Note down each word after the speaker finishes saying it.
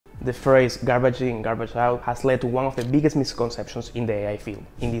The phrase garbage in, garbage out has led to one of the biggest misconceptions in the AI field.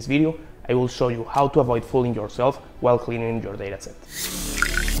 In this video, I will show you how to avoid fooling yourself while cleaning your dataset.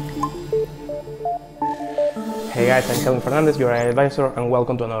 Hey guys, I'm Kelwin Fernandes, your AI advisor, and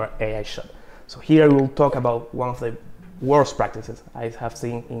welcome to another AI Shot. So here we will talk about one of the worst practices I have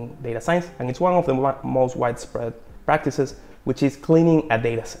seen in data science, and it's one of the most widespread practices, which is cleaning a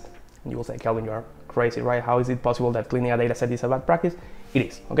dataset. And you will say, Kelvin, you are crazy, right? How is it possible that cleaning a dataset is a bad practice? It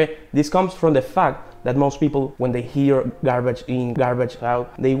is, okay? This comes from the fact that most people, when they hear garbage in, garbage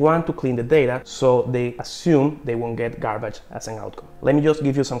out, they want to clean the data, so they assume they won't get garbage as an outcome. Let me just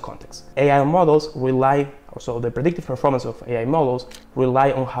give you some context. AI models the predictive performance of AI models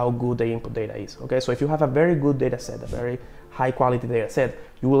rely on how good the input data is, okay? So if you have a very good data set, a very high quality data set,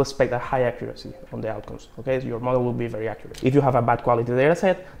 you will expect a high accuracy on the outcomes, okay? So your model will be very accurate. If you have a bad quality data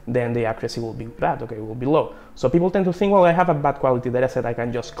set, then the accuracy will be bad, okay? It will be low. So people tend to think, well, I have a bad quality data set, I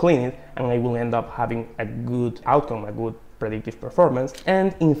can just clean it, and I will end up having a good outcome, a good predictive performance.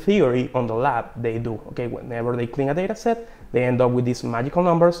 And in theory, on the lab, they do, okay? Whenever they clean a data set, they end up with these magical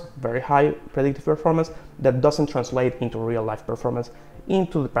numbers, very high predictive performance, that doesn't translate into real life performance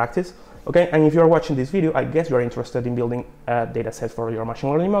into the practice. Okay, and if you're watching this video, I guess you're interested in building a data set for your machine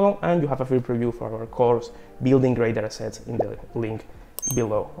learning model, and you have a free preview for our course, Building Great Data Sets, in the link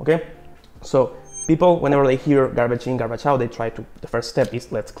below, okay? So people, whenever they hear garbage in, garbage out, the first step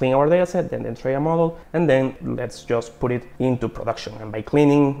is let's clean our data set, then train a model, and then let's just put it into production. And by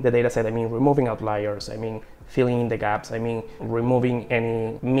cleaning the data set, I mean removing outliers, I mean filling in the gaps, I mean removing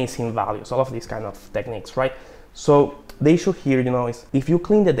any missing values, all of these kind of techniques, right? So the issue here, is if you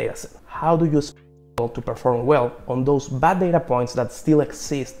clean the data set, how do you expect to perform well on those bad data points that still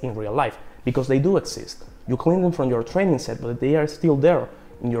exist in real life? Because they do exist. You clean them from your training set, but they are still there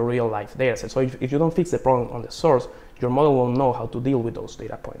in your real life data set. So if you don't fix the problem on the source, your model will know how to deal with those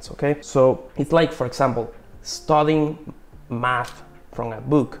data points, okay? So it's like, for example, studying math from a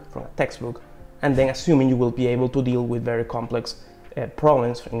book, from a textbook, and then assuming you will be able to deal with very complex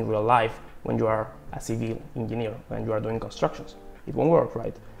problems in real life when you are a civil engineer and you are doing constructions. It won't work,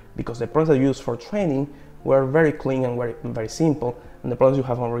 right? Because the problems that you use for training were very clean and very simple, and the problems you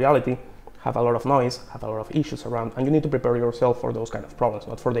have on reality have a lot of noise, have a lot of issues around, and you need to prepare yourself for those kind of problems,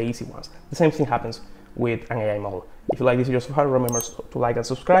 not for the easy ones. The same thing happens with an AI model. If you like this video so far, remember to like and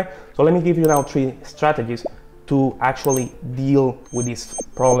subscribe. So let me give you now 3 strategies to actually deal with this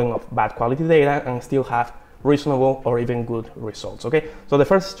problem of bad quality data and still have reasonable or even good results, okay? So the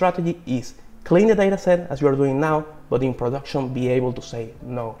first strategy is clean the data set as you are doing now, but in production be able to say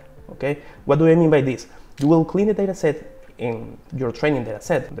no, okay? What do I mean by this? You will clean the data set in your training data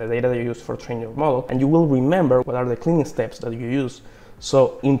set, the data that you use for training your model, and you will remember what are the cleaning steps that you use.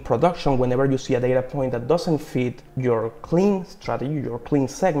 So in production, whenever you see a data point that doesn't fit your clean strategy, your clean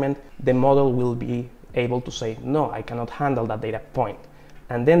segment, the model will be able to say, no, I cannot handle that data point.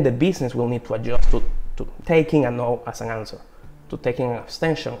 And then the business will need to adjust to taking a no as an answer, to taking an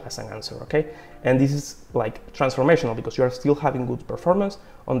abstention as an answer, okay? And this is like transformational because you are still having good performance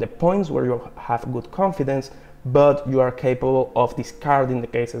on the points where you have good confidence, but you are capable of discarding the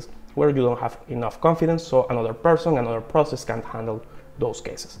cases where you don't have enough confidence, so another person, another process can handle those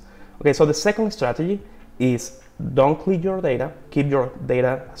cases. Okay, so the second strategy is don't clean your data, keep your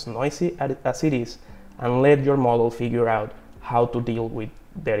data as noisy as it is, and let your model figure out how to deal with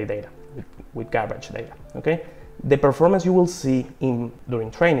dirty data, with garbage data, okay? The performance you will see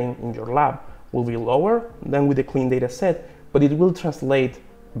during training in your lab will be lower than with the clean data set, but it will translate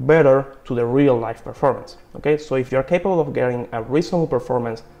better to the real life performance, okay? So if you're capable of getting a reasonable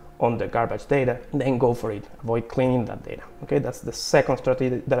performance on the garbage data, then go for it. Avoid cleaning that data, okay? That's the second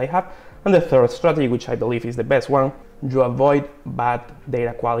strategy that I have. And the third strategy, which I believe is the best one, you avoid bad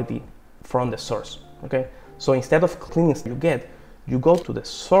data quality from the source, okay? So instead of cleaning you go to the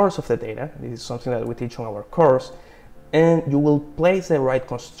source of the data. This is something that we teach on our course, and you will place the right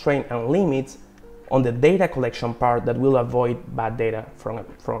constraint and limits on the data collection part that will avoid bad data from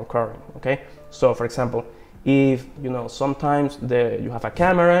occurring, okay? So for example, if sometimes you have a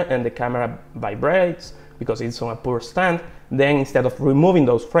camera and the camera vibrates because it's on a poor stand, then instead of removing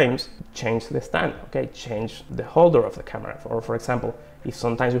those frames, change the stand, okay? Change the holder of the camera. Or for example, if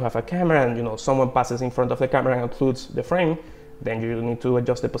sometimes you have a camera and someone passes in front of the camera and occludes the frame, then you need to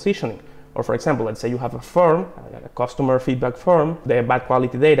adjust the positioning. Or for example, let's say you have a form, a customer feedback form, the bad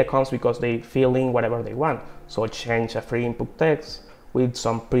quality data comes because they fill in whatever they want. So change a free input text with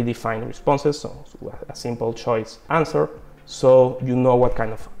some predefined responses, so a simple choice answer, so you know what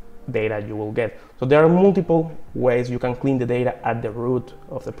kind of data you will get. So there are multiple ways you can clean the data at the root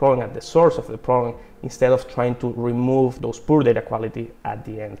of the problem, at the source of the problem, instead of trying to remove those poor data quality at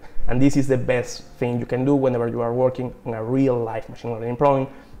the end. And this is the best thing you can do whenever you are working on a real life machine learning problem,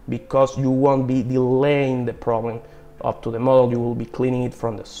 because you won't be delaying the problem up to the model, you will be cleaning it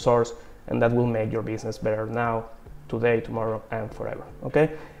from the source, and that will make your business better now, today, tomorrow, and forever.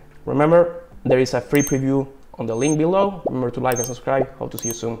 Okay? Remember, there is a free preview on the link below. Remember to like and subscribe. Hope to see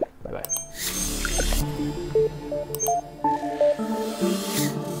you soon. Bye bye.